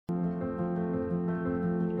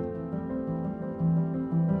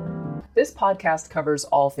This podcast covers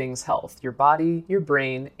all things health, your body, your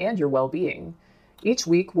brain, and your well-being. Each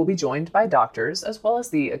week, we'll be joined by doctors, as well as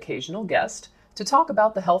the occasional guest, to talk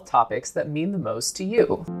about the health topics that mean the most to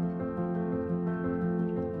you.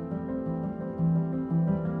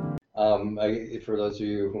 For those of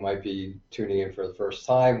you who might be tuning in for the first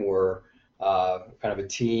time, we're kind of a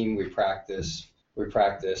team. We practice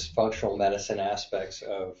functional medicine aspects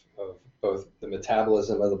of both the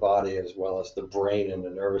metabolism of the body as well as the brain and the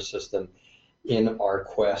nervous system in our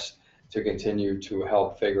quest to continue to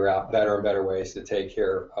help figure out better and better ways to take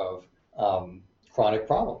care of chronic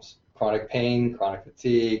problems, chronic pain, chronic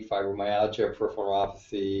fatigue, fibromyalgia, peripheral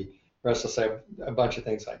neuropathy, restless leg, a bunch of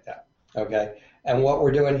things like that. Okay, and what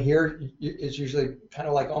we're doing here is usually kind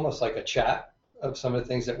of like almost like a chat of some of the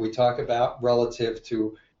things that we talk about relative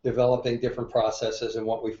to developing different processes and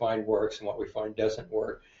what we find works and what we find doesn't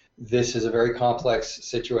work. This is a very complex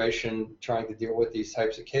situation trying to deal with these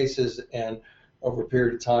types of cases, and over a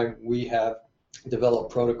period of time we have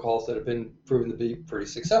developed protocols that have been proven to be pretty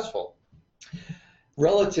successful.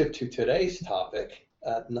 Relative to today's topic,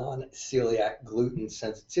 non-celiac gluten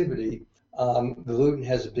sensitivity, gluten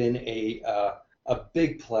has been a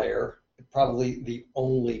big player, probably the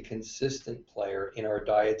only consistent player in our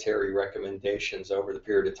dietary recommendations over the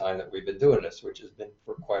period of time that we've been doing this, which has been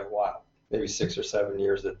for quite a while, maybe 6 or 7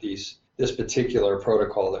 years that this particular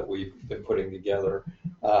protocol that we've been putting together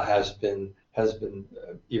has been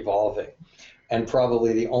evolving. And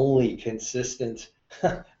probably the only consistent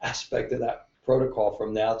aspect of that protocol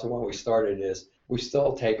from now to when we started is we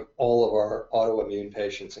still take all of our autoimmune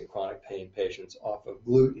patients and chronic pain patients off of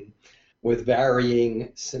gluten with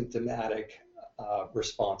varying symptomatic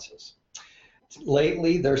responses.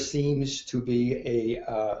 Lately, there seems to be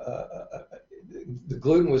the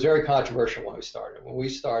gluten was very controversial when we started.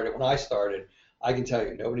 When I started, I can tell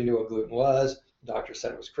you nobody knew what gluten was. The doctor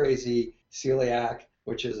said it was crazy. Celiac,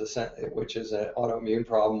 which is an autoimmune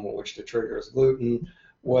problem in which the trigger is gluten,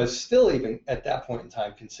 was still even at that point in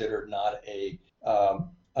time considered not a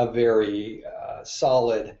very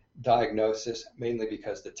solid diagnosis, mainly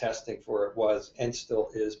because the testing for it was and still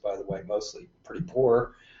is, by the way, mostly pretty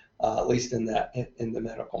poor, at least in the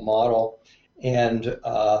medical model. And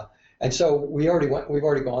so we've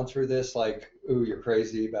already gone through this, like, ooh, you're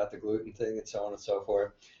crazy about the gluten thing and so on and so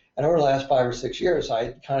forth. And over the last 5 or 6 years,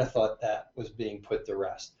 I kind of thought that was being put to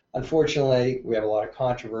rest. Unfortunately, we have a lot of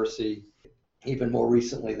controversy. Even more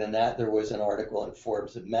recently than that, there was an article in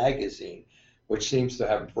Forbes magazine, which seems to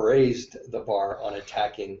have raised the bar on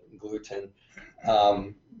attacking gluten.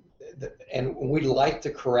 And we'd like to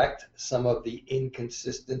correct some of the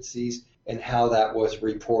inconsistencies in how that was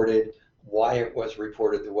reported, why it was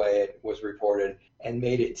reported the way it was reported, and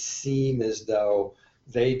made it seem as though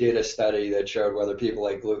they did a study that showed whether people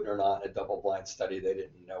ate gluten or not, a double-blind study. They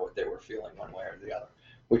didn't know what they were feeling one way or the other,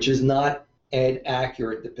 which is not an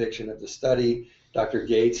accurate depiction of the study. Dr.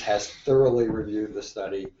 Gates has thoroughly reviewed the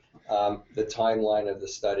study, the timeline of the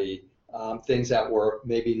study, things that were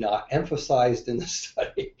maybe not emphasized in the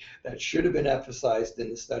study that should have been emphasized in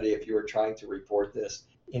the study if you were trying to report this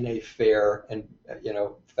in a fair and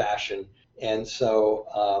fashion. And so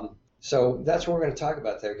that's what we're going to talk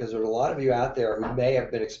about there, because there's a lot of you out there who may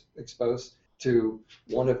have been exposed to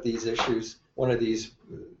one of these issues,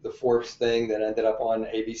 the Forbes thing that ended up on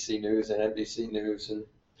ABC News and NBC News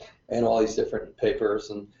and all these different papers,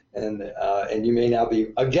 and you may now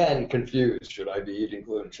be again confused. Should I be eating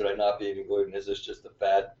gluten? Should I not be eating gluten? Is this just a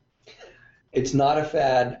fad? It's not a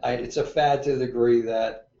fad. It's a fad to the degree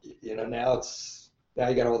that now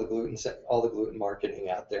you got all the gluten marketing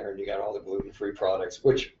out there, and you got all the gluten-free products,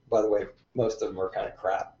 which, by the way, most of them are kind of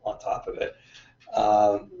crap on top of it.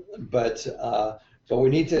 But we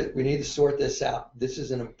need to sort this out. This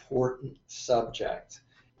is an important subject,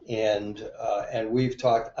 and we've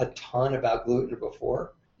talked a ton about gluten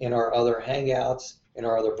before in our other hangouts, in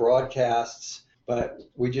our other broadcasts, but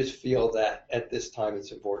we just feel that at this time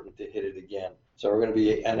it's important to hit it again. So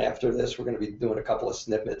and after this, we're going to be doing a couple of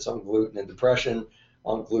snippets on gluten and depression,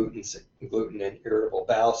 on gluten and irritable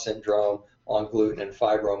bowel syndrome, on gluten and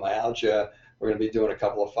fibromyalgia. We're going to be doing a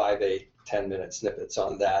couple of 5, 8, 10-minute snippets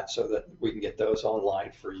on that so that we can get those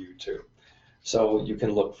online for you too. So you can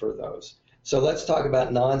look for those. So let's talk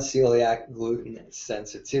about non-celiac gluten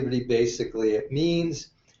sensitivity. Basically, it means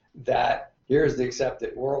that here's the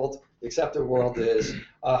accepted world. The accepted world is,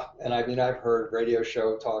 and I've heard radio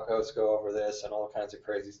show talk hosts go over this and all kinds of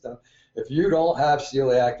crazy stuff. If you don't have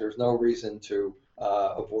celiac, there's no reason to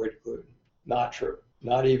avoid gluten. Not true.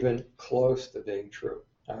 Not even close to being true.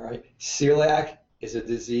 All right. Celiac is a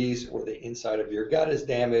disease where the inside of your gut is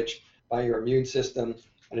damaged by your immune system,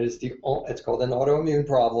 and it's called an autoimmune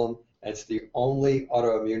problem. It's the only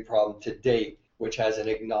autoimmune problem to date which has an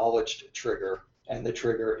acknowledged trigger, and the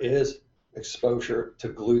trigger is exposure to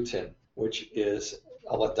gluten, which is,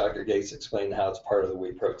 I'll let Dr. Gates explain how it's part of the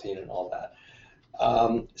wheat protein and all that.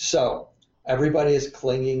 So everybody is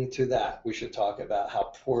clinging to that. We should talk about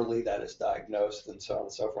how poorly that is diagnosed and so on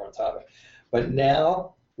and so forth on top of it. But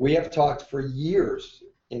now we have talked for years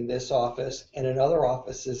in this office and in other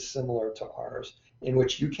offices similar to ours, in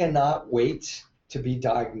which you cannot wait to be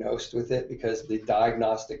diagnosed with it because the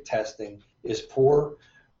diagnostic testing is poor.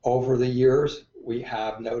 Over the years, we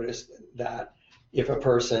have noticed that if a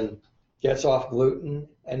person gets off gluten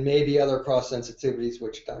and maybe other cross sensitivities,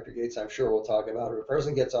 which Dr. Gates I'm sure will talk about, if a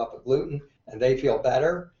person gets off of gluten and they feel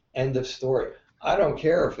better, end of story. I don't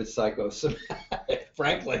care if it's psychosomatic,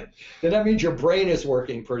 frankly. Then that means your brain is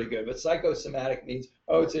working pretty good. But psychosomatic means,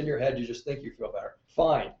 oh, it's in your head, you just think you feel better.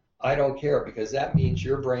 Fine. I don't care, because that means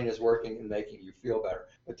your brain is working and making you feel better.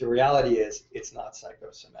 But the reality is it's not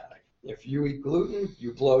psychosomatic. If you eat gluten,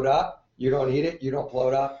 you bloat up. You don't eat it, you don't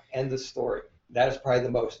bloat up. End of story. That is probably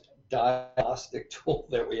the most diagnostic tool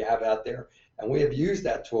that we have out there. And we have used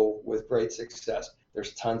that tool with great success.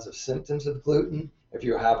 There's tons of symptoms of gluten. If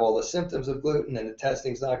you have all the symptoms of gluten and the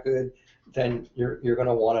testing's not good, then you're going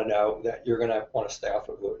to want to know that you're going to want to stay off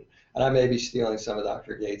of gluten. And I may be stealing some of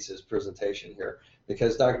Dr. Gates's presentation here,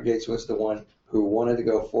 because Dr. Gates was the one who wanted to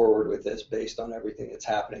go forward with this based on everything that's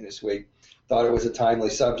happening this week. Thought it was a timely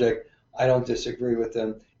subject. I don't disagree with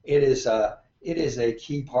him. It is a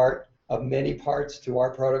key part of many parts to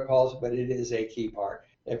our protocols, but it is a key part.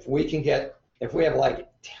 If we have like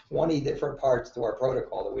 20 different parts to our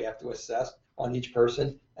protocol that we have to assess on each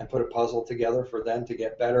person and put a puzzle together for them to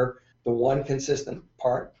get better, the one consistent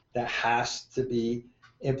part that has to be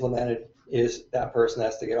implemented is that person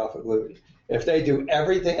has to get off of gluten. If they do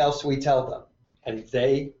everything else we tell them and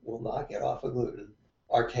they will not get off of gluten,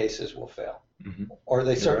 our cases will fail. Mm-hmm. Or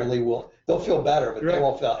they certainly will. They'll feel better, but they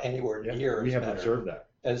won't feel anywhere near we as have better. Observed that.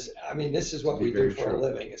 This is what we do for a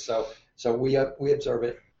living. So we observe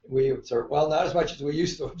it. We observe, well, not as much as we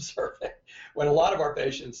used to observe it. When a lot of our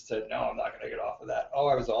patients said, no, I'm not going to get off of that. Oh,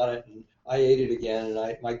 I was on it and I ate it again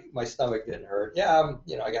and my stomach didn't hurt. Yeah,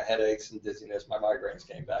 I got headaches and dizziness. My migraines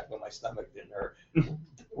came back, but my stomach didn't hurt.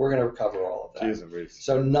 We're going to recover all of that.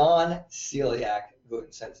 So non-celiac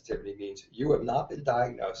gluten sensitivity means you have not been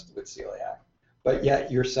diagnosed with celiac, but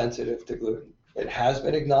yet you're sensitive to gluten. It has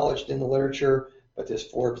been acknowledged in the literature, but this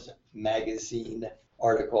Forbes magazine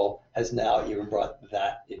article has now even brought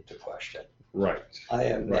that into question. Right. I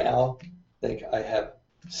am now think I have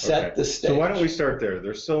set the stage. So why don't we start there?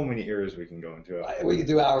 There's so many areas we can go into. We could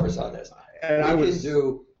do hours on this. And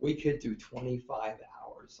we could do 25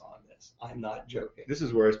 hours on this. I'm not joking. This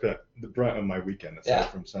is where I spent the brunt of my weekend aside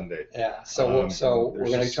from Sunday. Yeah. So we're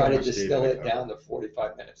going to try to distill it down to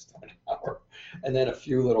 45 minutes to an hour, and then a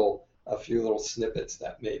few little snippets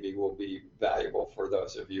that maybe will be valuable for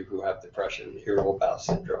those of you who have depression, irritable bowel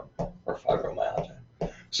syndrome, or fibromyalgia.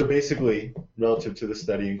 So basically, relative to the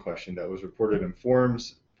study in question that was reported in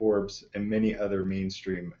Forbes, and many other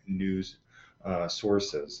mainstream news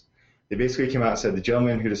sources, they basically came out and said the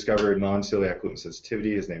gentleman who discovered non-celiac gluten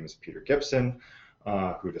sensitivity, his name is Peter Gibson,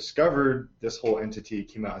 who discovered this whole entity,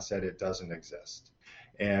 came out and said it doesn't exist.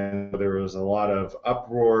 And there was a lot of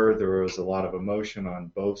uproar, there was a lot of emotion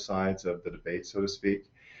on both sides of the debate, so to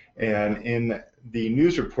speak. And in the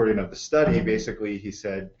news reporting of the study, basically he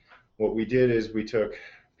said, what we did is we took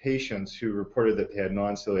patients who reported that they had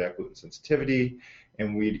non-celiac gluten sensitivity,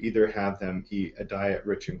 and we'd either have them eat a diet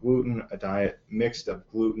rich in gluten, a diet mixed of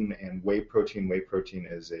gluten and whey protein. Whey protein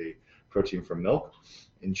is a protein from milk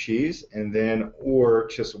and cheese, and then or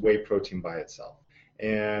just whey protein by itself.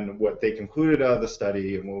 And what they concluded out of the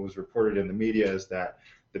study and what was reported in the media is that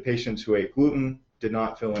the patients who ate gluten did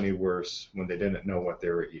not feel any worse when they didn't know what they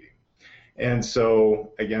were eating. And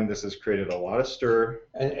so, again, this has created a lot of stir.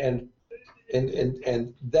 And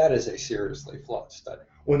that is a seriously flawed study.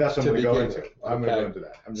 Well, that's what I'm going to go into. I'm going to go into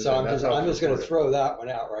that. I'm just going to throw that one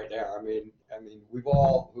out right there. I mean, we've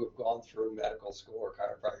all who have gone through medical school or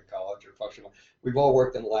chiropractic college or functional, we've all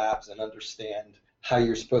worked in labs and understand how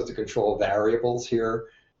you're supposed to control variables here.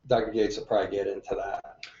 Dr. Gates will probably get into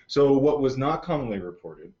that. So what was not commonly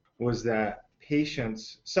reported was that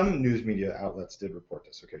patients, some news media outlets did report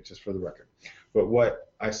this, okay, just for the record. But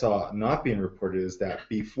what I saw not being reported is that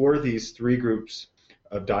before these three groups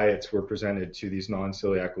of diets were presented to these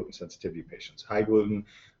non-celiac gluten sensitivity patients, high gluten,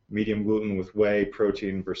 medium gluten with whey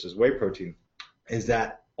protein versus whey protein, is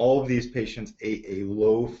that all of these patients ate a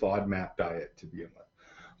low FODMAP diet to begin with.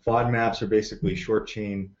 FODMAPs are basically short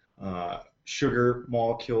chain sugar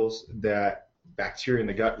molecules that bacteria in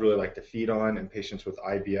the gut really like to feed on, and patients with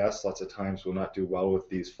IBS lots of times will not do well with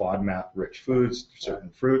these FODMAP-rich foods, certain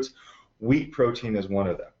fruits. Wheat protein is one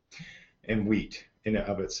of them, and wheat in and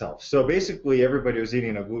of itself. So basically everybody was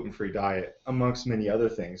eating a gluten-free diet amongst many other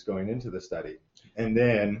things going into the study. And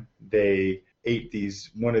then they ate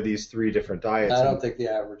one of these 3 different diets. I don't think the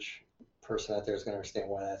average person out there is going to understand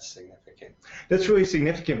why that's significant. That's really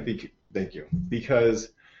significant, thank you,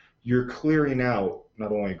 because you're clearing out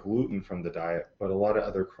not only gluten from the diet, but a lot of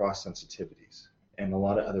other cross sensitivities and a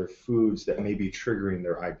lot of other foods that may be triggering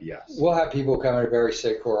their IBS. We'll have people come in very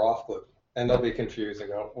sick who are off gluten, and they'll be confused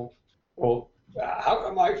and go, well, how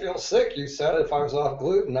come I feel sick? You said if I was off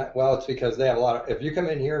gluten. Well, it's because they have a lot of, if you come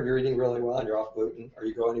in here and you're eating really well and you're off gluten, or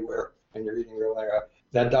you go anywhere and you're eating really well,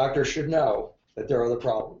 that doctor should know that there are other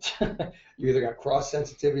problems. You either got cross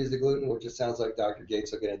sensitivities to gluten, which it sounds like Dr.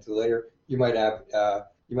 Gates will get into later. You might have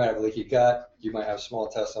leaky gut. You might have small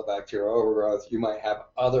intestinal bacterial overgrowth. You might have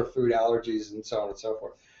other food allergies and so on and so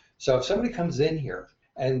forth. So if somebody comes in here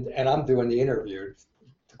and I'm doing the interview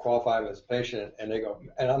to qualify them as a patient, and they go,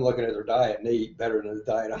 and I'm looking at their diet, and they eat better than the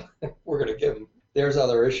diet we're going to give them, there's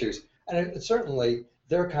other issues. And certainly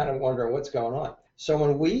they're kind of wondering what's going on. So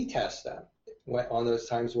when we test them, on those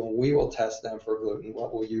times when we will test them for gluten,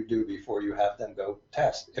 what will you do before you have them go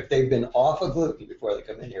test? If they've been off of gluten before they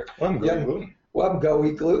come in here. Well, I'm going gluten. Well, go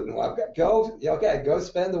eat gluten. Well, go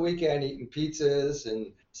spend the weekend eating pizzas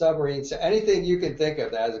and submarines, anything you can think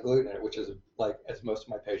of that has gluten in it, which is, like, as most of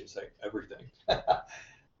my patients say, everything.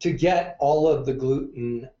 To get all of the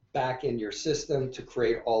gluten back in your system, to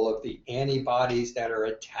create all of the antibodies that are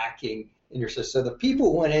attacking in your system. So the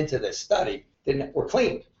people who went into this study were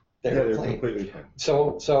clean. They were clean. Completely clean.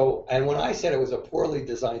 So, and when I said it was a poorly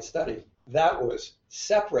designed study, that was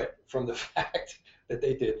separate from the fact that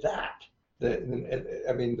they did that.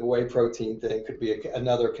 I mean, the whey protein thing could be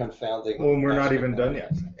another confounding. Well, we're not even done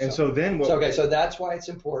yet. And so then what? So that's why it's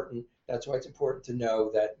important. That's why it's important to know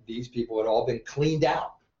that these people had all been cleaned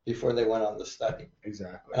out before they went on the study.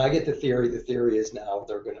 Exactly. And I get the theory. The theory is now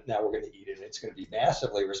we're going to eat it, and it's going to be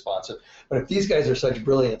massively responsive. But if these guys are such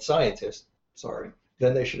brilliant scientists,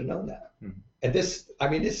 then they should have known that. Mm-hmm. And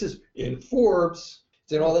this is in Forbes.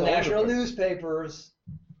 It's in all the national newspapers.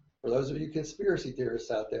 For those of you conspiracy theorists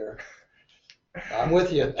out there, I'm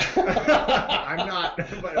with you. I'm not,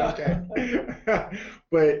 but okay.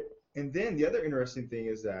 And then the other interesting thing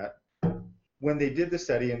is that when they did the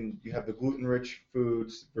study, and you have the gluten-rich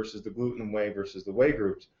foods versus the gluten and whey versus the whey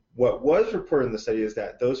groups, what was reported in the study is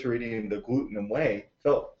that those who were eating the gluten and whey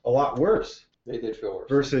felt a lot worse. They did feel worse.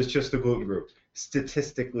 Versus just the gluten group.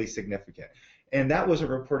 Statistically significant. And that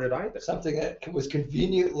wasn't reported either. Something that was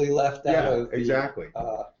conveniently left out of the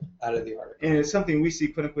article. And it's something we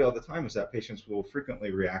see clinically all the time, is that patients will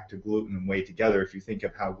frequently react to gluten and whey together. If you think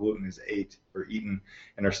of how gluten is eaten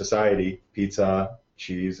in our society, pizza,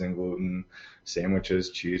 cheese and gluten,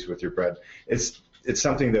 sandwiches, cheese with your bread. It's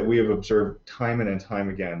something that we have observed time and time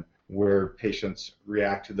again, where patients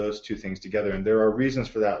react to those two things together. And there are reasons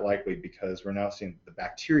for that, likely because we're now seeing the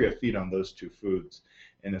bacteria feed on those two foods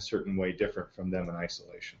in a certain way different from them in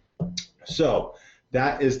isolation. So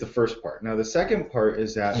that is the first part. Now the second part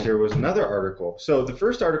is that there was another article. So the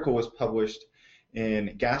first article was published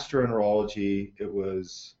in Gastroenterology. It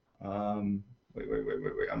was, I'm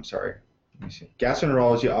sorry. Let me see.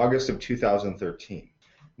 Gastroenterology, August of 2013.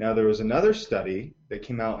 Now there was another study that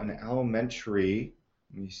came out in Elementary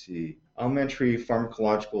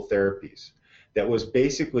Pharmacological Therapies, that was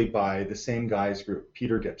basically by the same guy's group,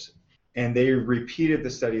 Peter Gibson. And they repeated the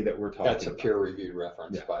study that we're talking about. That's a peer-reviewed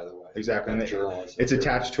reference, by the way. Exactly. And it's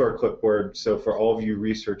attached to our clipboard. So for all of you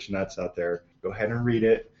research nuts out there, go ahead and read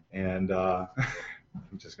it. And I'm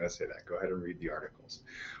just going to say that. Go ahead and read the articles.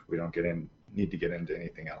 We don't need to get into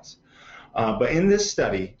anything else. But in this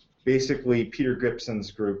study, basically Peter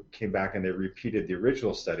Gibson's group came back and they repeated the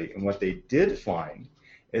original study. And what they did find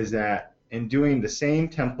is that in doing the same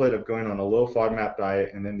template of going on a low FODMAP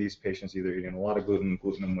diet, and then these patients either eating a lot of gluten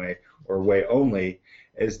and whey, or whey only,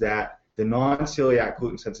 is that the non-celiac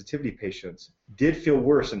gluten sensitivity patients did feel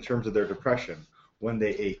worse in terms of their depression when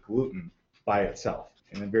they ate gluten by itself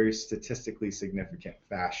in a very statistically significant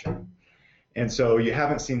fashion. And so you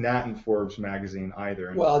haven't seen that in Forbes magazine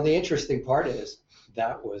either. Well, the interesting part is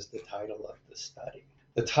that was the title of the study.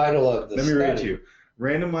 The title of the study. Let me read to you.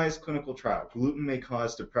 Randomized clinical trial. Gluten may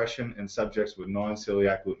cause depression in subjects with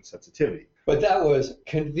non-celiac gluten sensitivity. But that was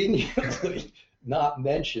conveniently not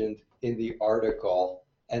mentioned in the article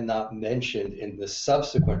and not mentioned in the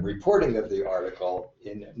subsequent reporting of the article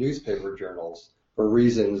in newspaper journals for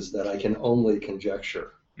reasons that I can only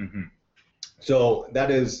conjecture. Mm-hmm. So that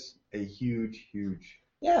is a huge, huge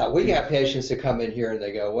Yeah, we got patients that come in here and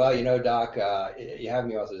they go, well, doc, you have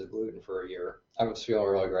me off this gluten for a year. I was feeling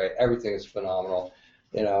really great. Everything is phenomenal.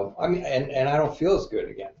 I mean, and I don't feel as good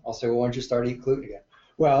again. I'll say, well, why don't you start eating gluten again?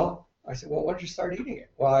 Well, I said, well, why don't you start eating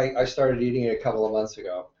it? Well, I started eating it a couple of months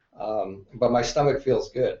ago, but my stomach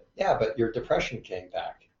feels good. Yeah, but your depression came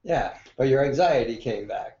back. Yeah, but your anxiety came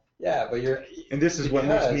back. Yeah, but And this is what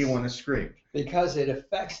makes me want to scream. Because it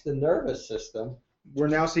affects the nervous system. We're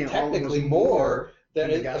now seeing technically more than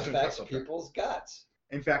it gastrointestinal affects tract. people's guts.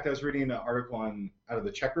 In fact, I was reading an article out of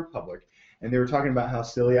the Czech Republic, and they were talking about how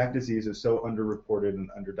celiac disease is so underreported and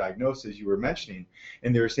underdiagnosed, as you were mentioning.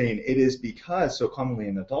 And they were saying it is because so commonly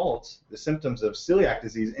in adults, the symptoms of celiac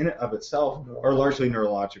disease in and of itself are largely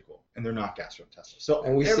neurological, and they're not gastrointestinal. So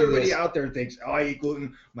everybody out there thinks, oh, I eat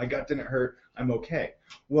gluten, my gut didn't hurt, I'm okay.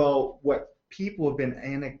 Well, what people have been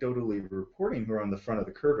anecdotally reporting who are on the front of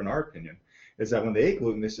the curve, in our opinion, is that when they ate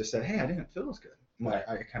gluten, they just said, hey, I didn't feel as good.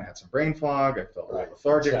 I kind of had some brain fog. I felt a little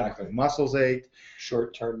lethargic. My muscles ached.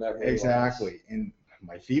 Short-term memory. Exactly. Loss. And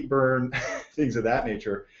my feet burned, things of that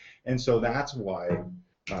nature. And so that's why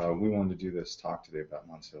we wanted to do this talk today about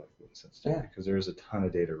non-celiac gluten sensitivity, because there is a ton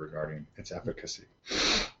of data regarding its efficacy.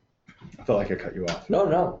 I felt like I cut you off.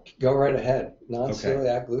 No. Go right ahead.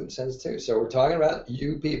 Non-celiac gluten sensitivity. So we're talking about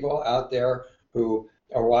you people out there who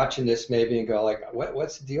are watching this maybe and go like,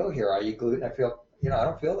 what's the deal here? I eat gluten. I feel, I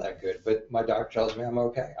don't feel that good, but my doctor tells me I'm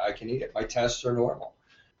okay. I can eat it. My tests are normal.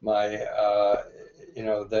 Now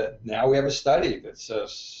we have a study that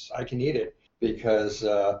says I can eat it because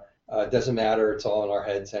it doesn't matter. It's all in our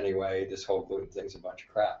heads anyway. This whole gluten thing's a bunch of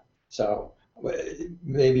crap. So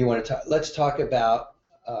maybe you want to let's talk about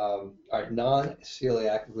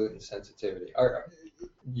non-celiac gluten sensitivity.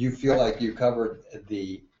 You feel like you covered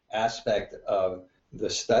the aspect of the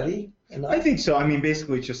study? I think so. I mean,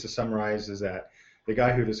 basically, just to summarize, is that the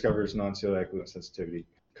guy who discovers non-celiac gluten sensitivity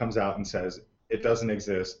comes out and says it doesn't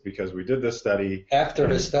exist because we did this study. After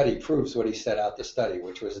his study proves what he set out to study,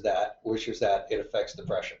 which was that it affects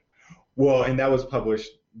depression. Well, and that was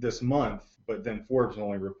published this month, but then Forbes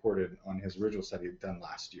only reported on his original study done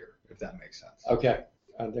last year, if that makes sense. Okay.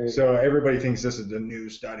 So everybody thinks this is the new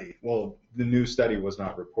study. Well, the new study was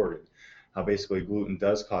not reported. How basically gluten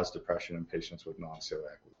does cause depression in patients with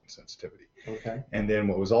non-celiac gluten sensitivity. Okay. And then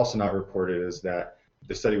what was also not reported is that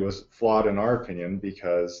the study was flawed in our opinion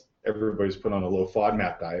because everybody's put on a low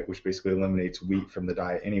FODMAP diet, which basically eliminates wheat from the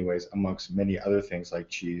diet anyways, amongst many other things like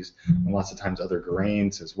cheese and lots of times other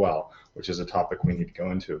grains as well, which is a topic we need to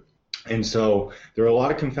go into. And so there are a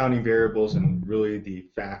lot of confounding variables, and really the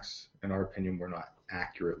facts, in our opinion, were not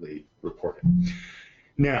accurately reported.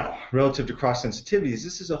 Now, relative to cross-sensitivities,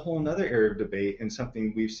 this is a whole other area of debate and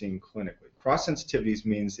something we've seen clinically. Cross-sensitivities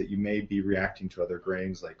means that you may be reacting to other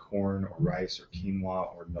grains like corn or rice or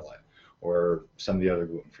quinoa or millet or some of the other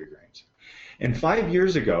gluten-free grains. And 5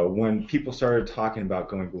 years ago, when people started talking about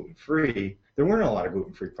going gluten-free, there weren't a lot of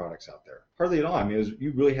gluten-free products out there. Hardly at all. I mean,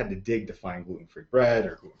 you really had to dig to find gluten-free bread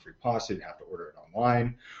or gluten-free pasta. You'd have to order it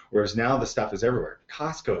online. Whereas now the stuff is everywhere.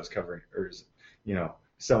 Costco is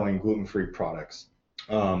selling gluten-free products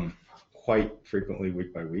quite frequently,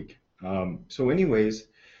 week by week. So anyways,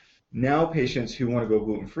 now patients who want to go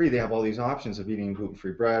gluten-free, they have all these options of eating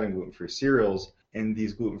gluten-free bread and gluten-free cereals, and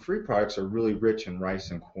these gluten-free products are really rich in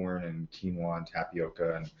rice and corn and quinoa and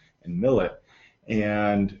tapioca and millet.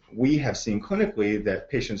 And we have seen clinically that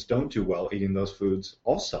patients don't do well eating those foods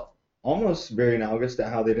also, almost very analogous to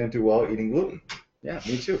how they didn't do well eating gluten. Yeah,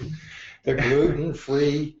 me too. The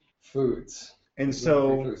gluten-free foods. And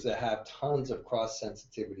so foods that have tons of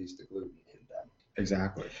cross-sensitivities to gluten in them.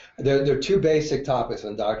 Exactly. There are two basic topics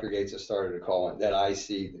when Dr. Gates has started to call on that I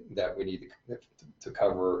see that we need to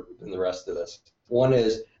cover in the rest of this. One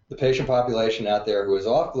is the patient population out there who is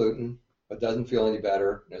off gluten but doesn't feel any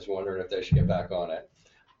better and is wondering if they should get back on it.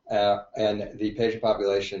 And the patient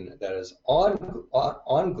population that is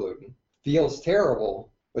on gluten feels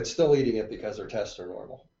terrible but still eating it because their tests are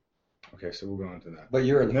normal. Okay, so we'll go into that. But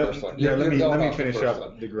you're in the first one. Yeah, let me finish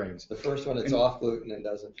up the grains. The first one that's off gluten and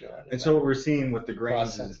doesn't feel anything. And so what we're seeing with the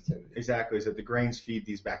grains is that the grains feed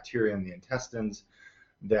these bacteria in the intestines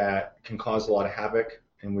that can cause a lot of havoc.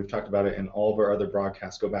 And we've talked about it in all of our other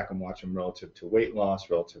broadcasts. Go back and watch them relative to weight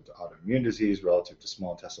loss, relative to autoimmune disease, relative to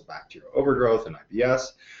small intestinal bacterial overgrowth and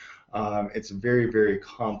IBS. It's a very, very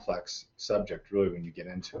complex subject, really, when you get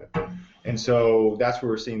into it. And so that's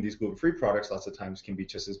where we're seeing these gluten-free products lots of times can be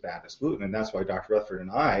just as bad as gluten. And that's why Dr. Rutherford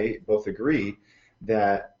and I both agree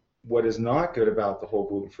that what is not good about the whole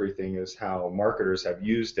gluten-free thing is how marketers have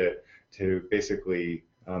used it to basically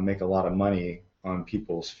make a lot of money on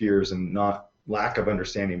people's fears and lack of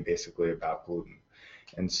understanding, basically, about gluten.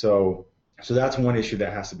 And so So that's one issue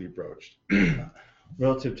that has to be broached.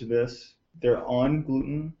 Relative to this, they're on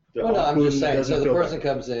gluten. They're Well, no, off I'm gluten, just it saying. doesn't So the feel person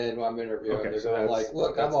better. comes in, well, I'm interviewing, Okay, they're so going that's- like,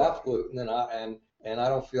 look, I'm that's off that. gluten and I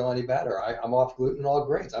don't feel any better. I'm off gluten all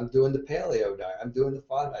grains. I'm doing the paleo diet. I'm doing the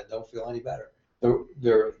FOD diet. I don't feel any better.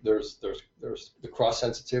 There's the cross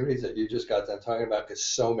sensitivities that you just got done talking about, because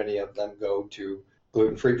so many of them go to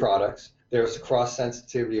gluten-free products. There's the cross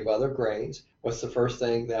sensitivity of other grains. What's the first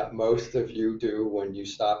thing that most of you do when you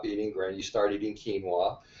stop eating grain? You start eating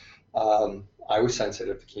quinoa. I was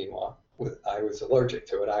sensitive to quinoa. I was allergic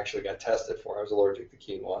to it. I actually got tested for it. I was allergic to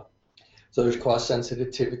quinoa. So there's cross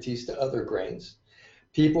sensitivities to other grains.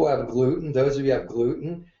 People have gluten. Those of you who have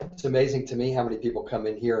gluten, it's amazing to me how many people come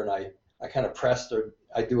in here and I kind of press their,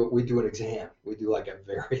 we do an exam. We do like a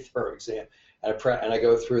very thorough exam. And I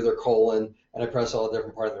go through their colon and I press all the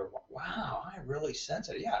different parts. They're like, wow, I'm really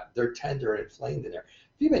sensitive. Yeah, they're tender and inflamed in there.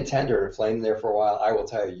 If you've been tender and inflamed in there for a while, I will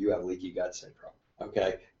tell you, you have leaky gut syndrome.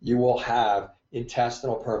 Okay, you will have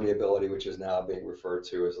intestinal permeability, which is now being referred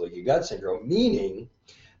to as leaky gut syndrome, meaning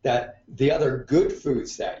that the other good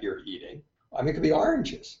foods that you're eating, I mean, it could be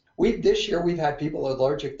oranges. This year we've had people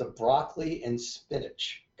allergic to broccoli and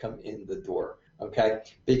spinach come in the door, okay,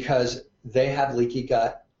 because they have leaky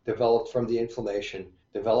gut developed from the inflammation,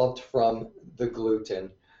 developed from the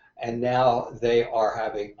gluten, and now they are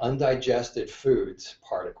having undigested foods,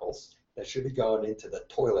 particles, that should be going into the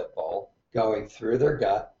toilet bowl, going through their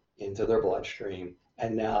gut into their bloodstream,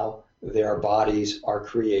 and now their bodies are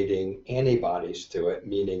creating antibodies to it,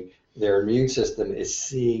 meaning their immune system is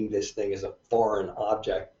seeing this thing as a foreign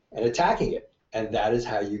object and attacking it. And that is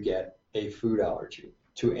how you get a food allergy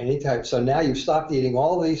to any type. So now you've stopped eating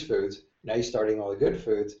all of these foods. Now you're starting all the good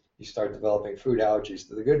foods. You start developing food allergies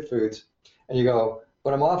to the good foods. And you go,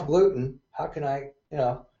 but I'm off gluten. How can I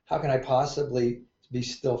possibly be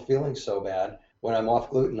still feeling so bad when I'm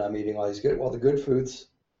off gluten? I'm eating all these good. Well, the good foods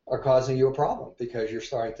are causing you a problem because you're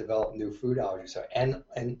starting to develop new food allergies, and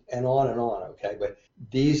on and on. Okay, but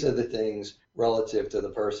these are the things relative to the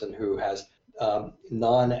person who has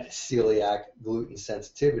non-celiac gluten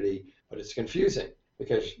sensitivity, but it's confusing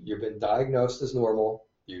because you've been diagnosed as normal,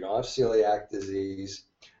 you don't have celiac disease,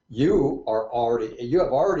 you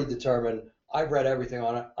have already determined, I've read everything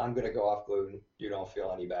on it, I'm going to go off gluten, you don't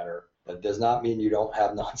feel any better. That does not mean you don't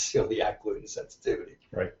have non-celiac gluten sensitivity.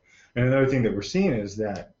 Right. And another thing that we're seeing is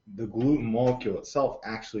that the gluten molecule itself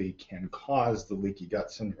actually can cause the leaky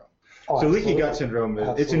gut syndrome. Oh, so absolutely. leaky gut syndrome, it's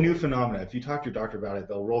a new Absolutely. phenomenon. If you talk to your doctor about it,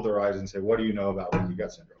 they'll roll their eyes and say, what do you know about leaky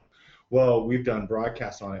gut syndrome? Well, we've done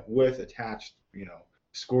broadcasts on it with attached,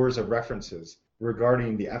 scores of references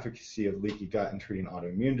regarding the efficacy of leaky gut in treating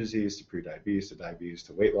autoimmune disease, to prediabetes, to diabetes,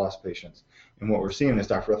 to weight loss patients. And what we're seeing, as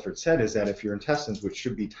Dr. Rutherford said, is that if your intestines, which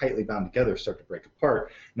should be tightly bound together, start to break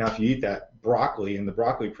apart, now if you eat that broccoli and the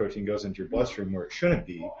broccoli protein goes into your bloodstream where it shouldn't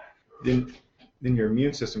be, then your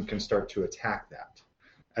immune system can start to attack that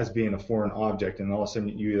as being a foreign object, and all of a sudden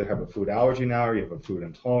you either have a food allergy now, or you have a food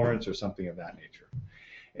intolerance, or something of that nature.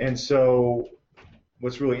 And so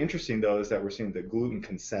what's really interesting, though, is that we're seeing that gluten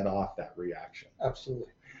can set off that reaction. Absolutely.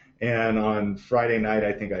 And on Friday night,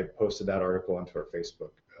 I think I posted that article onto our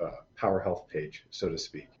Facebook Power Health page, so to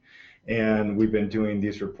speak. And we've been doing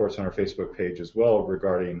these reports on our Facebook page as well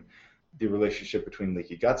regarding the relationship between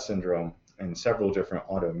leaky gut syndrome and several different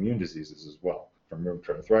autoimmune diseases as well, from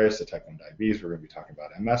rheumatoid arthritis to type 1 diabetes. We're going to be talking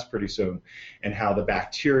about MS pretty soon, and how the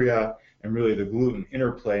bacteria and really the gluten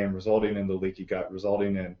interplay and resulting in the leaky gut,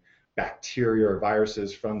 resulting in bacteria or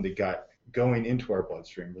viruses from the gut going into our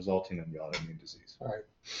bloodstream, resulting in the autoimmune disease. All right.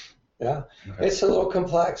 Yeah, Okay. it's a little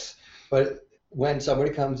complex, but when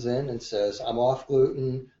somebody comes in and says, I'm off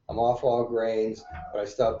gluten, I'm off all grains, but I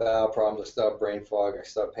still have bowel problems, I still have brain fog, I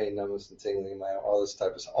still have pain, numbness, and tingling in my, all this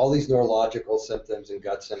type of stuff, all these neurological symptoms and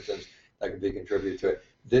gut symptoms that could be contributed to it.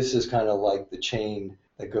 This is kind of like the chain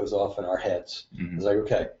that goes off in our heads. Mm-hmm. It's like,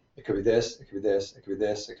 okay, it could be this, it could be this, it could be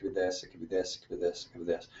this, it could be this, it could be this, it could be this, it could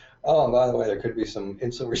be this. Oh, and by the way, there could be some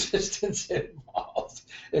insulin resistance involved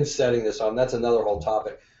in setting this on. That's another whole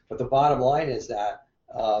topic. But the bottom line is that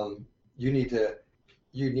you need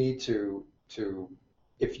to,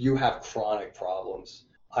 if you have chronic problems,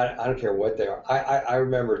 I don't care what they are. I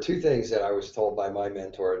remember two things that I was told by my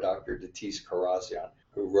mentor, Dr. Datis Karazian,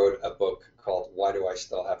 who wrote a book called Why Do I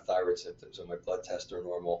Still Have Thyroid Symptoms and My Blood Tests Are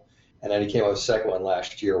Normal? And then he came out with a second one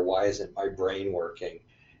last year, Why Isn't My Brain Working?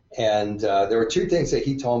 And there were two things that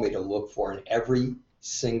he told me to look for in every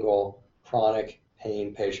single chronic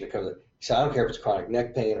pain patient that comes in. He said, I don't care if it's chronic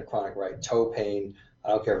neck pain or chronic right toe pain. I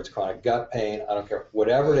don't care if it's chronic gut pain. I don't care.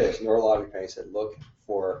 Whatever it is, neurologic pain, he said, look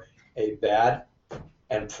for a bad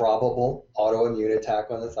and probable autoimmune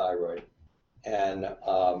attack on the thyroid and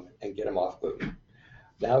get them off gluten.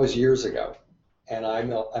 That was years ago, and I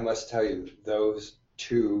must tell you, those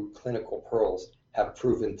two clinical pearls have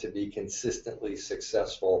proven to be consistently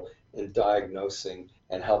successful in diagnosing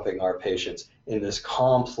and helping our patients in this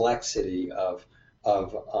complexity of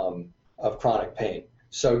chronic pain.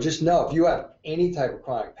 So just know, if you have any type of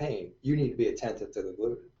chronic pain, you need to be attentive to the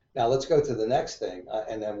gluten. Now let's go to the next thing,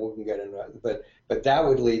 and then we can get into it. But that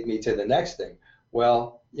would lead me to the next thing.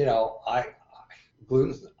 Well,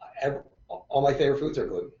 gluten. All my favorite foods are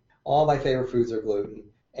gluten. All my favorite foods are gluten.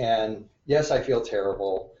 And yes, I feel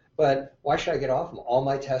terrible, but why should I get off them? All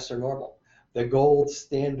my tests are normal. The gold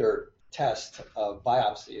standard test of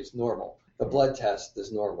biopsy is normal. The blood test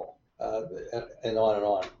is normal, and on and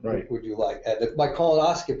on. Right. Would you like? My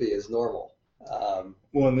colonoscopy is normal.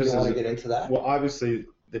 Well, and this you want to is get into that? Well, obviously,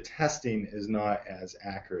 the testing is not as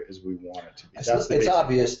accurate as we want it to be. It's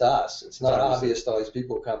obvious to us. It's not obvious to all these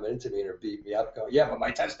people coming into me and beat me up going, yeah, but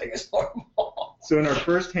my testing is normal. So in our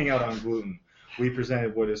first hangout on gluten, we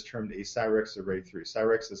presented what is termed a Cyrex Array 3.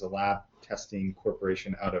 Cyrex is a lab testing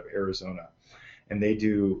corporation out of Arizona. And they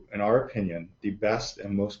do, in our opinion, the best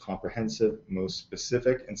and most comprehensive, most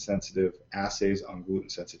specific and sensitive assays on gluten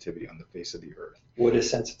sensitivity on the face of the earth. What is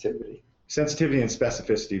sensitivity? Sensitivity and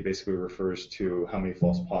specificity basically refers to how many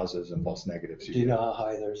false positives and false negatives you Do you know how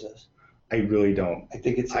high theirs is? I really don't. I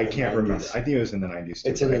think it's in I the can't 90s. remember. I think it was in the 90s.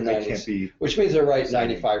 It's in the 90s. I can't be. Which means they're right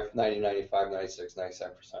exactly. 95, 90, 95, 96, 97%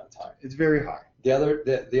 of the time. It's very high.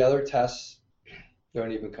 The other tests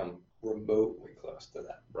don't even come remotely close to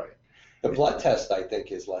that. Right. The blood test, I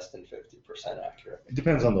think, is less than 50% accurate. It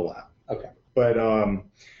depends on the lab. Okay. But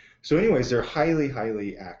so anyways, they're highly,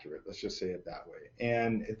 highly accurate. Let's just say it that way.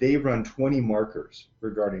 And they run 20 markers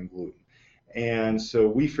regarding gluten. And so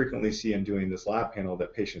we frequently see in doing this lab panel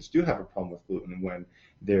that patients do have a problem with gluten when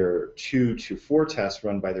there are 2 to 4 tests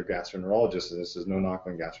run by their gastroenterologist, and this is no knock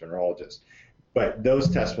on gastroenterologists. But those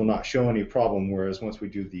tests will not show any problem, whereas once we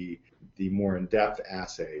do the more in-depth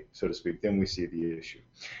assay, so to speak, then we see the issue.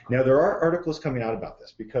 Now, there are articles coming out about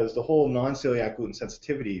this because the whole non-celiac gluten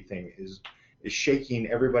sensitivity thing is shaking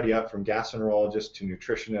everybody up, from gastroenterologists to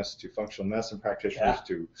nutritionists to functional medicine practitioners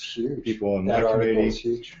to people in my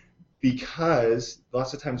community. Because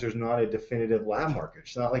lots of times there's not a definitive lab marker.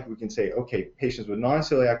 It's not like we can say, okay, patients with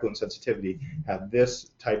non-celiac gluten sensitivity have this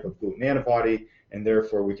type of gluten antibody, and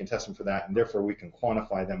therefore we can test them for that, and therefore we can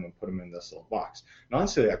quantify them and put them in this little box.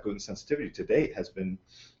 Non-celiac gluten sensitivity to date has been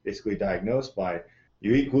basically diagnosed by,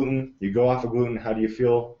 you eat gluten, you go off of gluten, how do you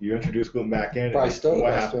feel? You introduce gluten back in, Probably still the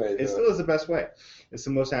best way. It still is the best way. It's the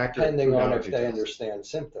most accurate. Depending on if they understand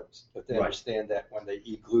symptoms. If they understand that when they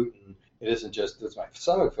eat gluten, it isn't just, does my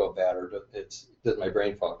stomach feel bad, or does my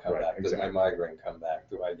brain fog come back? Exactly. Does my migraine come back?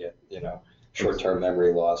 Do I get, short-term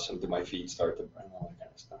memory loss, and do my feet start to burn, all that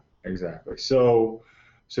kind of stuff? Exactly. So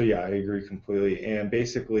yeah, I agree completely. And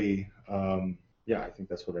basically, I think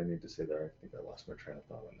that's what I need to say there. I think I lost my train of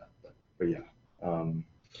thought on that, but yeah.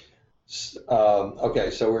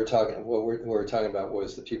 Okay, so what we're talking about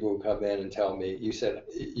was the people who come in and tell me. You said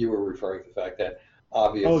you were referring to the fact that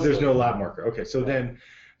obviously. Oh, there's no lab marker. Okay, so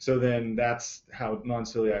then that's how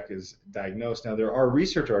non-celiac is diagnosed. Now, there are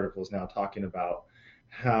research articles now talking about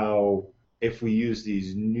how if we use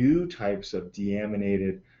these new types of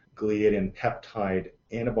deaminated gliadin peptide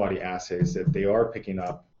antibody assays, that they are picking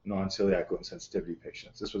up non-celiac gluten sensitivity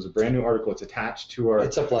patients. This was a brand new article. It's attached to our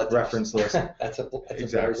reference list. That's a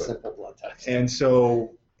very simple blood test.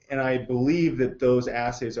 And I believe that those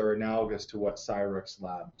assays are analogous to what Cyrex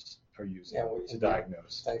labs are using to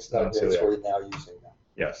diagnose. Thanks to that, we're now using them.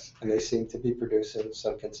 Yes. And they seem to be producing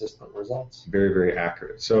some consistent results. Very, very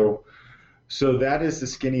accurate. So that is the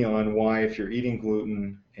skinny on why, if you're eating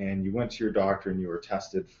gluten and you went to your doctor and you were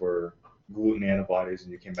tested for gluten antibodies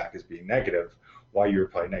and you came back as being negative, why you were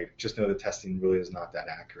probably negative. Just know the testing really is not that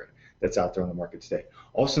accurate that's out there on the market today.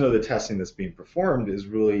 Also know the testing that's being performed is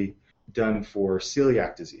really done for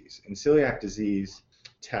celiac disease. And celiac disease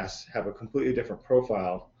tests have a completely different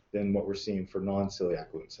profile than what we're seeing for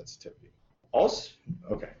non-celiac gluten sensitivity. Also,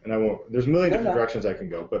 okay, and I won't, there's a million different directions I can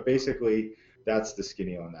go, but basically that's the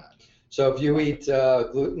skinny on that. So if you eat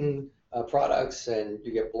gluten products and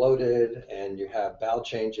you get bloated and you have bowel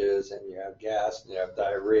changes and you have gas and you have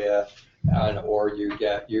diarrhea, or you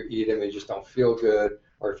eat them and you just don't feel good,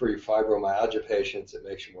 or for your fibromyalgia patients it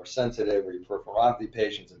makes you more sensitive, or your peripheral neuropathy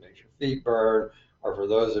patients it makes your feet burn, or for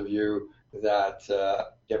those of you that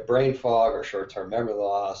get brain fog or short-term memory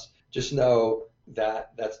loss, just know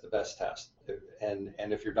that that's the best test. And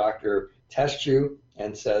if your doctor tests you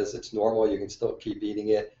and says it's normal, you can still keep eating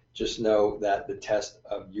it. Just know that the test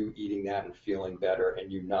of you eating that and feeling better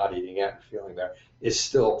and you not eating it and feeling better is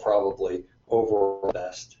still probably overall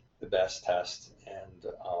the best test, and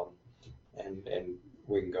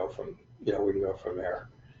we can go from there.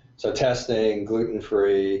 So testing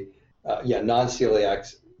gluten-free,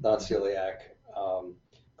 non-celiac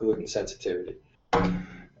gluten sensitivity.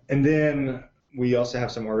 And then we also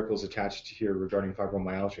have some articles attached here regarding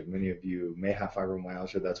fibromyalgia. Many of you may have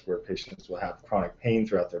fibromyalgia. That's where patients will have chronic pain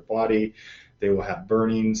throughout their body. They will have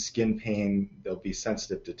burning, skin pain. They'll be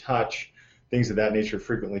sensitive to touch, things of that nature,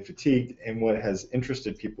 frequently fatigued. And what has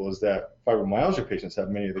interested people is that fibromyalgia patients have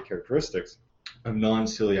many of the characteristics of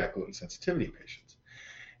non-celiac gluten sensitivity patients.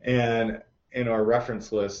 And in our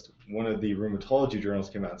reference list, one of the rheumatology journals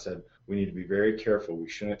came out and said, we need to be very careful. We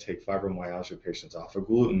shouldn't take fibromyalgia patients off of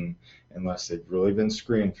gluten unless they've really been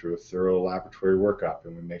screened through a thorough laboratory workup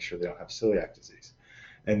and we make sure they don't have celiac disease.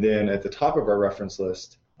 And then at the top of our reference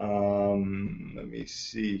list, let me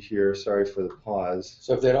see here, sorry for the pause.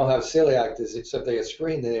 So if they don't have celiac disease, so if they get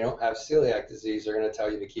screened and they don't have celiac disease, they're going to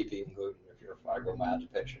tell you to keep eating gluten if you're a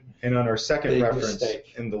fibromyalgia patient. And on our second Big reference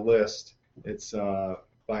mistake. in the list, it's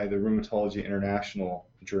by the Rheumatology International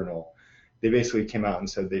Journal. They basically came out and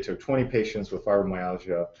said they took 20 patients with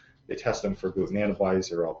fibromyalgia, they tested them for gluten antibodies,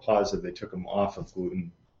 they were all positive, they took them off of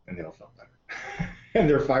gluten, and they all felt better. And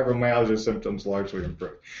their fibromyalgia symptoms largely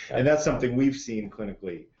improved. And that's something we've seen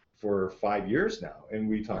clinically for 5 years now, and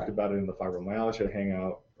we talked about it in the fibromyalgia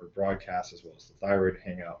hangout or broadcast as well as the thyroid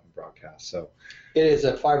hangout and broadcast. So it is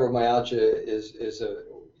a fibromyalgia is a,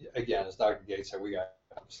 again, as Dr. Gates said, we got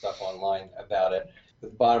stuff online about it. The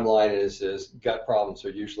bottom line is gut problems are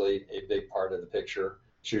usually a big part of the picture.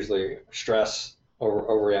 It's usually stress,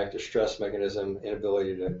 overreactive stress mechanism,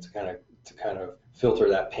 inability to kind of filter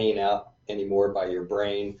that pain out anymore by your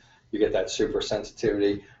brain. You get that super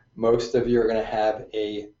sensitivity. Most of you are going to have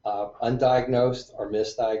a undiagnosed or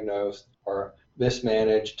misdiagnosed or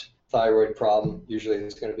mismanaged thyroid problem. Usually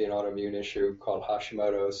it's going to be an autoimmune issue called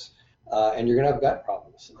Hashimoto's, and you're going to have gut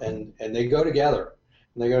problems, and they go together.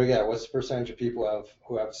 And they go together. What's the percentage of people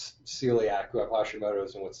who have celiac, who have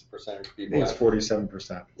Hashimoto's, and what's the percentage of people? I think it's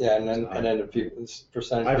 47%. Yeah, and then the people,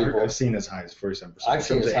 percentage of people. I've seen as high as 47%. I've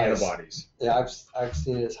seen as high antibodies. I've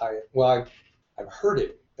seen it as high. Well, I've heard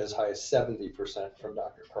it as high as 70% from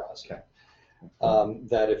Dr. Crosby. Okay.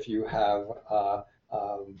 That if you have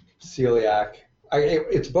celiac,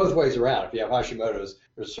 it's both ways around. If you have Hashimoto's,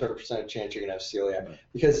 there's a certain percentage chance you're going to have celiac,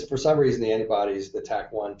 because for some reason the antibodies, the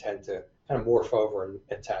TAC1, tend to kind of morph over and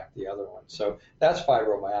attack the other one. So that's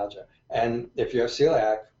fibromyalgia. And if you have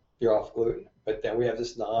celiac, you're off gluten. But then we have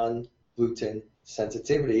this non-gluten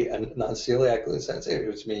sensitivity and non-celiac gluten sensitivity,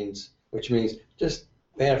 which means just,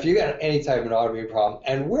 man, if you got any type of an autoimmune problem,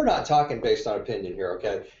 and we're not talking based on opinion here,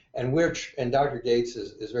 okay? And Dr. Gates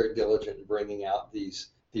is very diligent in bringing out these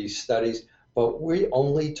studies, but we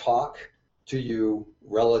only talk to you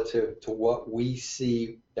relative to what we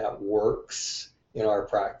see that works in our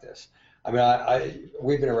practice. I mean,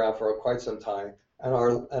 we've been around for quite some time, and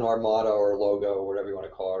our motto or logo, whatever you want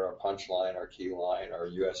to call it, our punchline, our key line, our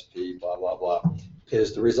USP, blah, blah, blah,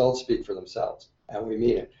 is the results speak for themselves, and we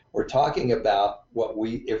mean it. We're talking about what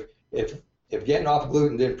if getting off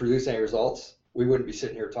gluten didn't produce any results, we wouldn't be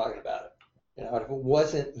sitting here talking about it. You know, if it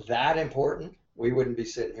wasn't that important, we wouldn't be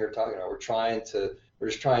sitting here talking about it. We're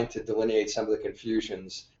just trying to delineate some of the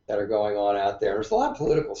confusions that are going on out there. There's a lot of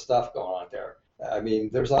political stuff going on there. I mean,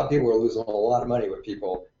 there's a lot of people who are losing a lot of money with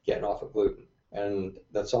people getting off of gluten, and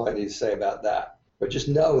that's all I need to say about that. But just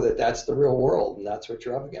know that that's the real world, and that's what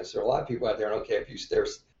you're up against. There are a lot of people out there who don't care if you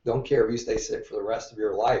stay sick for the rest of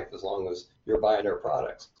your life as long as you're buying their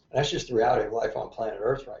products. And that's just the reality of life on planet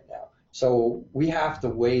Earth right now. So we have to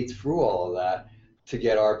wade through all of that to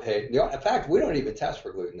get our pay. In fact, we don't even test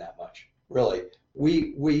for gluten that much, really.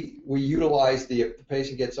 We utilize if the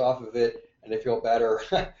patient gets off of it and they feel better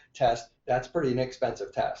test. That's pretty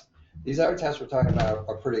inexpensive test. These other tests we're talking about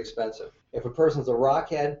are pretty expensive. If a person's a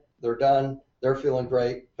rockhead, they're done, they're feeling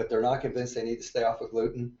great, but they're not convinced they need to stay off of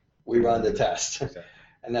gluten, we run the test. Okay.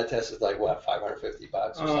 And that test is like, what, $550 or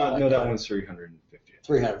something like that? No, that one's $350.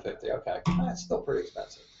 $350, okay. That's still pretty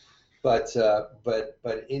expensive. But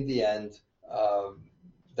in the end,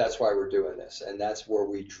 that's why we're doing this, and that's where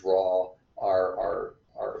we draw our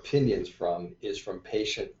opinions from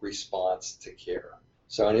patient response to care.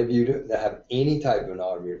 So any of you that have any type of an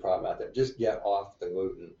autoimmune problem out there, just get off the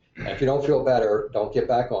gluten. And if you don't feel better, don't get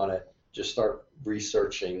back on it. Just start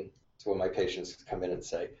researching. So when my patients come in and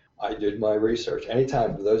say, I did my research.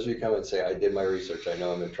 Anytime, for those of you come and say, I did my research, I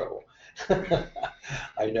know I'm in trouble.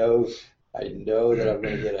 I know that I'm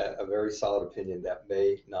going to get a very solid opinion that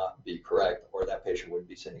may not be correct, or that patient wouldn't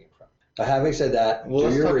be sitting in front. But having said that,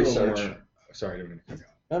 do your research. Sorry, I didn't mean to cut you off.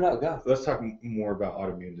 No, go. Let's talk more about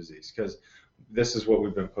autoimmune disease, because this is what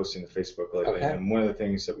we've been posting to Facebook lately. Okay. And one of the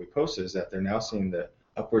things that we posted is that they're now seeing that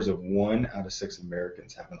upwards of 1 out of 6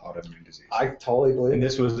 Americans have an autoimmune disease. I totally believe And it.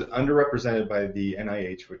 this was underrepresented by the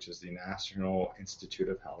NIH, which is the National Institute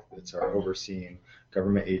of Health. It's our overseeing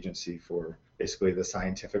government agency for basically the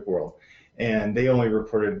scientific world. And they only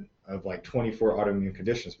reported of like 24 autoimmune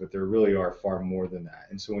conditions, but there really are far more than that.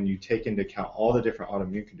 And so when you take into account all the different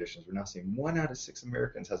autoimmune conditions, we're now seeing 1 out of 6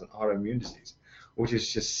 Americans has an autoimmune disease, which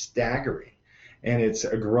is just staggering. And it's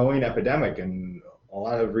a growing epidemic, and a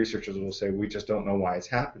lot of researchers will say we just don't know why it's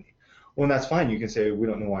happening. Well, and that's fine. You can say we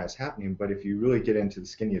don't know why it's happening, but if you really get into the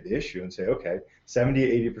skinny of the issue and say, okay, 70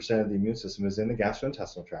 to 80% of the immune system is in the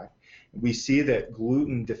gastrointestinal tract, we see that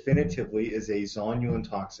gluten definitively is a zonulin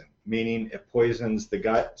toxin, meaning it poisons the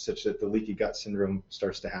gut such that the leaky gut syndrome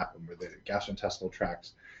starts to happen, where the gastrointestinal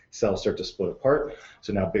tract cells start to split apart.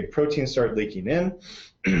 So now big proteins start leaking in,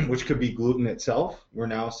 which could be gluten itself. We're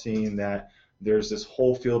now seeing that there's this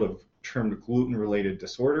whole field of termed gluten-related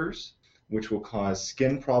disorders, which will cause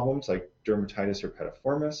skin problems like dermatitis or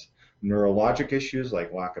pediformis, neurologic issues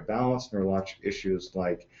like lack of balance, neurologic issues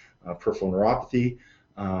like peripheral neuropathy,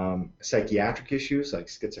 psychiatric issues like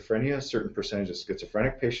schizophrenia. A certain percentage of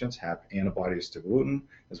schizophrenic patients have antibodies to gluten,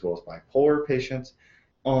 as well as bipolar patients.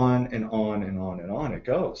 On and on and on and on it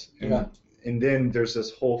goes. And then there's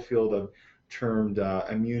this whole field of termed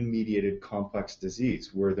immune-mediated complex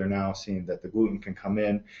disease, where they're now seeing that the gluten can come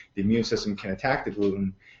in, the immune system can attack the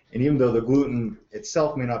gluten, and even though the gluten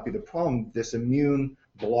itself may not be the problem, this immune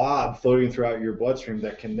blob floating throughout your bloodstream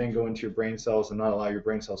that can then go into your brain cells and not allow your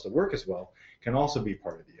brain cells to work as well can also be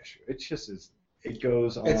part of the issue. It just is, it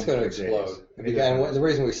goes on. It's going to explode. And the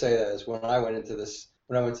reason we say that is when I went into this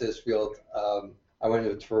field, I went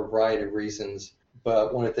into it for a variety of reasons.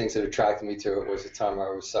 But one of the things that attracted me to it was the time I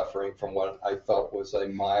was suffering from what I felt was a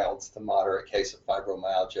mild to moderate case of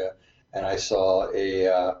fibromyalgia, and I saw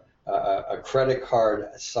a credit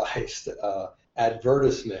card-sized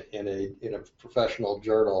advertisement in a professional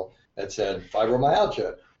journal that said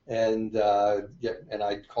fibromyalgia, and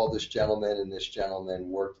I called this gentleman, and this gentleman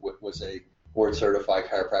was a board-certified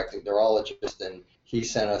chiropractic neurologist, and he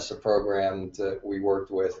sent us a program that we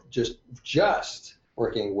worked with, just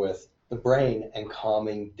working with the brain and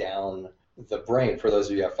calming down the brain. For those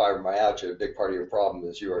of you who have fibromyalgia, a big part of your problem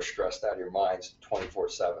is you are stressed out of your minds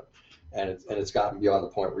 24/7, and it's gotten beyond the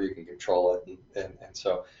point where you can control it, and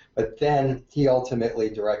so. But then he ultimately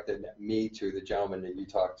directed me to the gentleman that I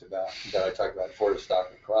talked about before,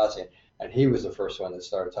 Dr. QaA, and he was the first one that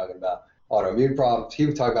started talking about autoimmune problems. He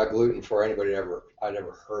would talk about gluten before anybody I'd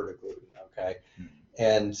ever heard of gluten. Okay,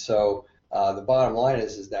 and so the bottom line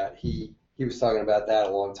is that he was talking about that a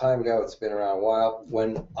long time ago. It's been around a while.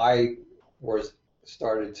 When I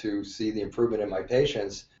started to see the improvement in my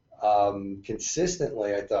patients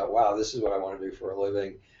consistently, I thought, wow, this is what I want to do for a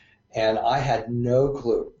living. And I had no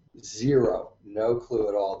clue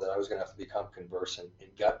at all that I was going to have to become conversant in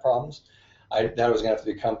gut problems, that I was going to have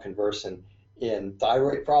to become conversant in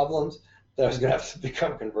thyroid problems, that I was going to have to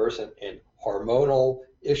become conversant in hormonal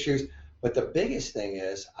issues. But the biggest thing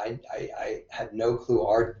is I had no clue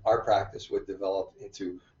our practice would develop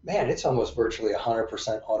into, man, it's almost virtually 100%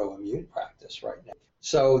 autoimmune practice right now.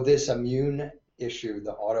 So this immune issue,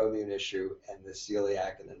 the autoimmune issue, and the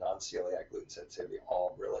celiac and the non-celiac gluten sensitivity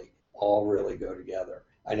all really go together.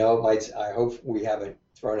 I hope we haven't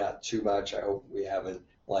thrown out too much. I hope we haven't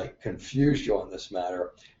confused you on this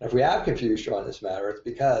matter. And if we have confused you on this matter, it's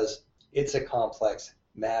because it's a complex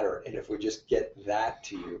matter. And if we just get that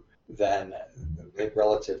to you, then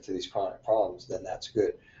relative to these chronic problems, then that's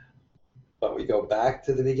good. But we go back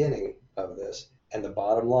to the beginning of this, and the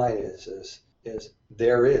bottom line is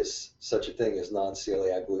there is such a thing as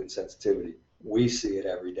non-celiac gluten sensitivity. We see it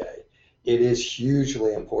every day. It is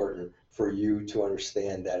hugely important for you to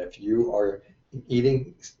understand that if you are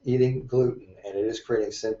eating gluten and it is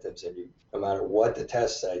creating symptoms, and no matter what the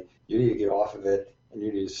tests say, you need to get off of it and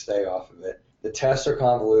you need to stay off of it. The tests are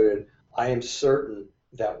convoluted. I am certain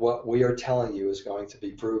that what we are telling you is going to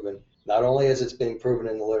be proven, not only as it's being proven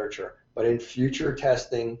in the literature, but in future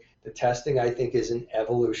testing. The testing, I think, is an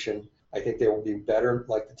evolution. I think they will be better,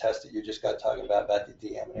 like the test that you just got talking about the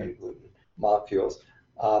deaminated gluten molecules.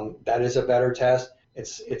 That is a better test.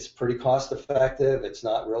 It's pretty cost effective. It's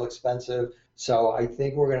not real expensive. So I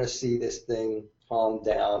think we're going to see this thing calm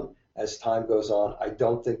down as time goes on. I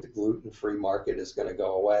don't think the gluten-free market is going to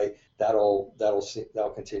go away. That'll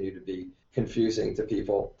continue to be confusing to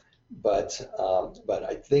people, but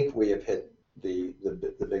I think we have hit the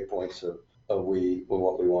big points of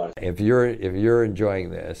what we want. If you're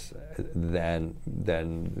enjoying this, then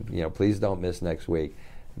please don't miss next week.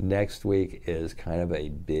 Next week is kind of a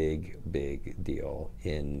big, big deal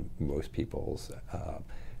in most people's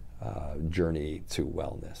journey to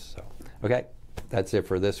wellness. So, okay, that's it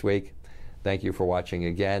for this week. Thank you for watching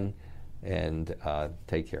again, and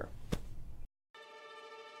take care.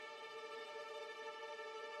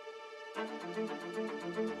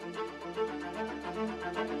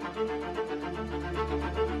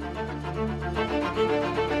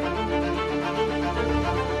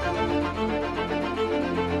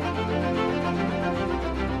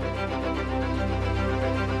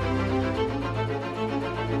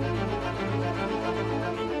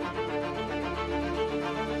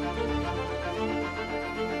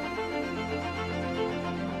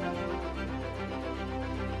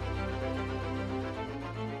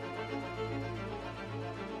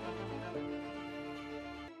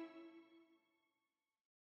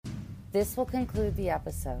 This will conclude the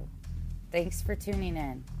episode. Thanks for tuning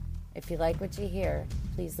in. If you like what you hear,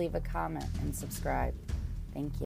 please leave a comment and subscribe. Thank you.